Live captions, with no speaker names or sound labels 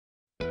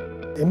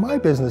In my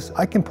business,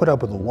 I can put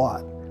up with a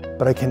lot,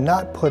 but I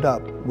cannot put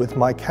up with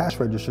my cash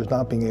registers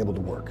not being able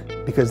to work,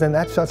 because then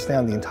that shuts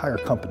down the entire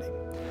company.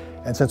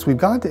 And since we've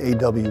gone to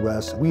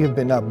AWS, we have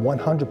been up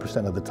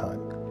 100% of the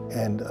time.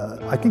 And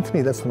I think to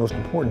me that's the most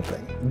important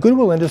thing.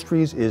 Goodwill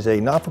Industries is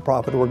a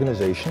not-for-profit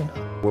organization.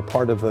 We're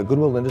part of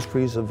Goodwill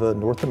Industries of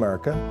North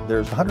America.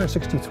 There's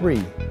 163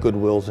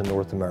 Goodwills in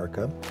North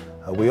America.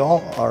 We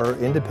all are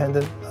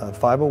independent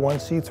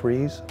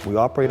 501c3s. We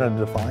operate on a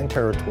defined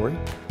territory.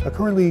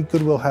 Currently,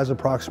 Goodwill has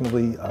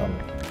approximately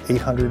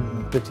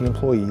 850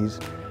 employees,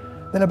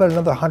 then about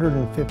another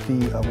 150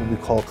 what we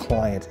call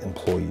client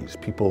employees,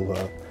 people,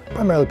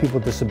 primarily people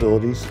with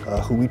disabilities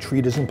who we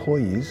treat as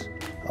employees.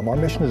 Our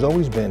mission has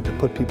always been to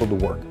put people to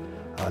work,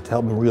 to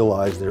help them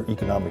realize their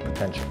economic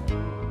potential.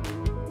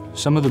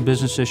 Some of the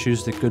business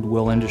issues that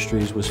Goodwill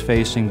Industries was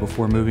facing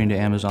before moving to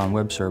Amazon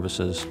Web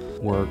Services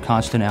were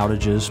constant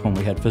outages when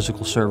we had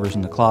physical servers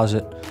in the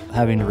closet,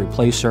 having to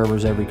replace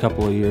servers every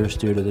couple of years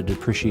due to the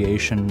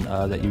depreciation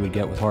that you would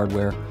get with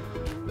hardware,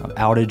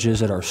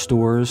 outages at our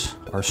stores,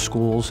 our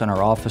schools, and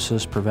our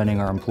offices,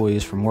 preventing our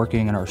employees from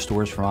working and our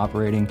stores from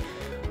operating,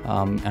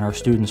 and our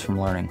students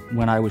from learning.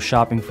 When I was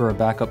shopping for a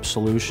backup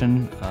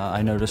solution,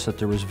 I noticed that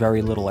there was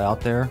very little out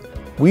there.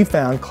 We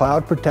found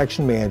Cloud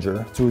Protection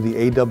Manager through the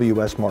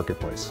AWS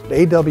marketplace.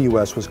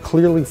 AWS was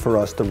clearly for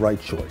us the right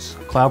choice.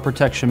 Cloud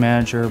Protection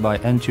Manager by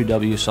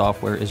N2W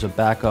software is a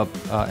backup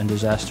and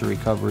disaster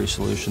recovery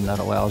solution that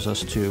allows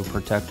us to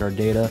protect our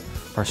data,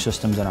 our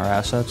systems, and our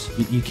assets.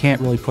 You can't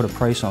really put a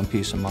price on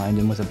peace of mind,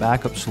 and with a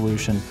backup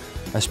solution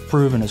as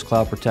proven as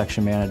Cloud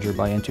Protection Manager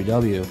by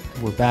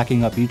N2W, we're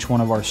backing up each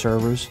one of our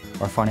servers,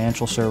 our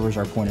financial servers,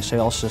 our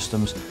point-of-sale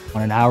systems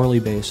on an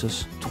hourly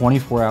basis,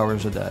 24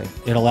 hours a day.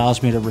 It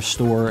allows me to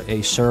restore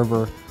a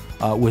server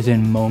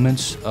within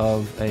moments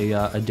of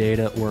a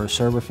data or a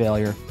server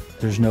failure.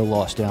 There's no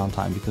lost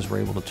downtime because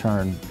we're able to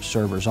turn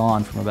servers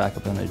on from a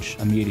backup image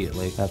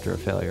immediately after a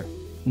failure.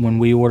 When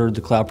we ordered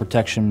the Cloud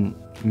Protection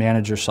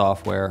Manager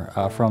software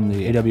from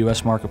the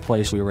AWS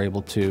marketplace, we were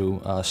able to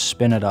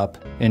spin it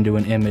up into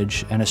an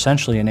image and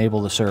essentially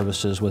enable the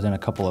services within a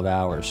couple of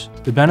hours.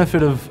 The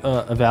benefit of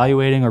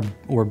evaluating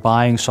or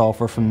buying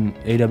software from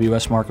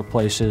AWS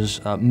marketplace is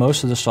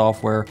most of the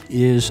software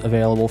is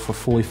available for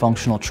fully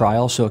functional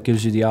trial, so it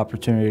gives you the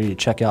opportunity to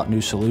check out new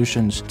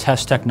solutions,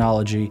 test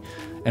technology,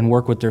 and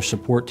work with their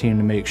support team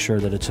to make sure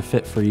that it's a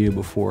fit for you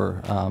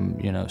before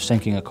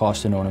sinking a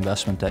cost into an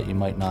investment that you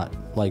might not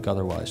like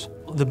otherwise.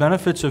 The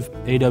benefits of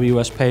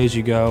AWS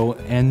pay-as-you-go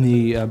and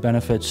the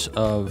benefits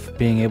of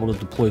being able to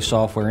deploy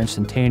software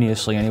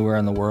instantaneously anywhere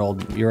in the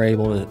world, you're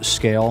able to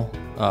scale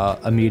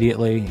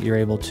immediately. You're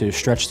able to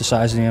stretch the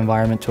size of the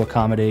environment to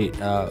accommodate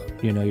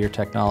your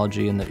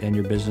technology and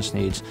your business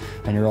needs,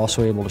 and you're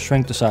also able to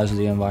shrink the size of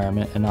the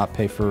environment and not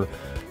pay for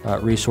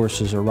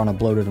resources or run a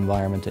bloated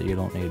environment that you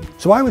don't need.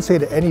 So I would say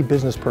to any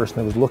business person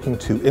that was looking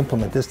to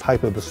implement this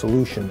type of a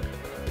solution,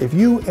 if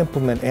you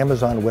implement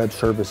Amazon Web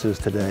Services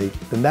today,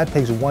 then that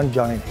takes one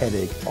giant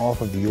headache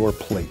off of your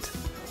plate.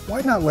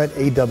 Why not let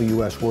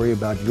AWS worry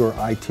about your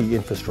IT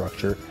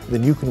infrastructure,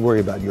 then you can worry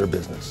about your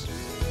business?